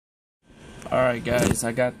Alright guys,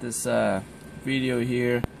 I got this video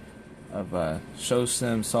here of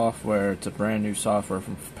Showsim Software. It's a brand new software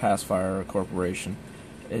from Pacifier Corporation.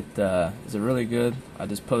 It is really good. I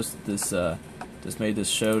just posted this, just made this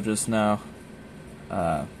show just now.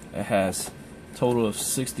 It has a total of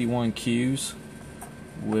 61 cues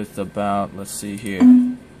with about, let's see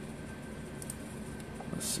here.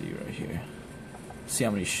 Let's see right here. See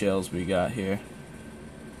how many shells we got here.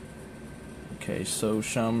 Okay, so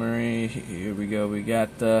summary, here we go. We got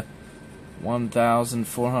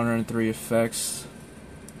 1,403 effects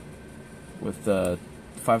with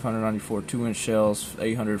 594 2-inch shells,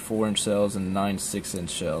 800 4-inch shells, and 9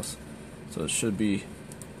 6-inch shells. So it should be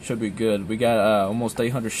good. We got almost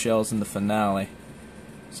 800 shells in the finale,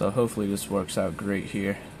 so hopefully this works out great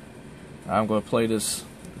here. I'm going to play this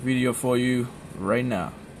video for you right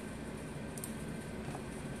now.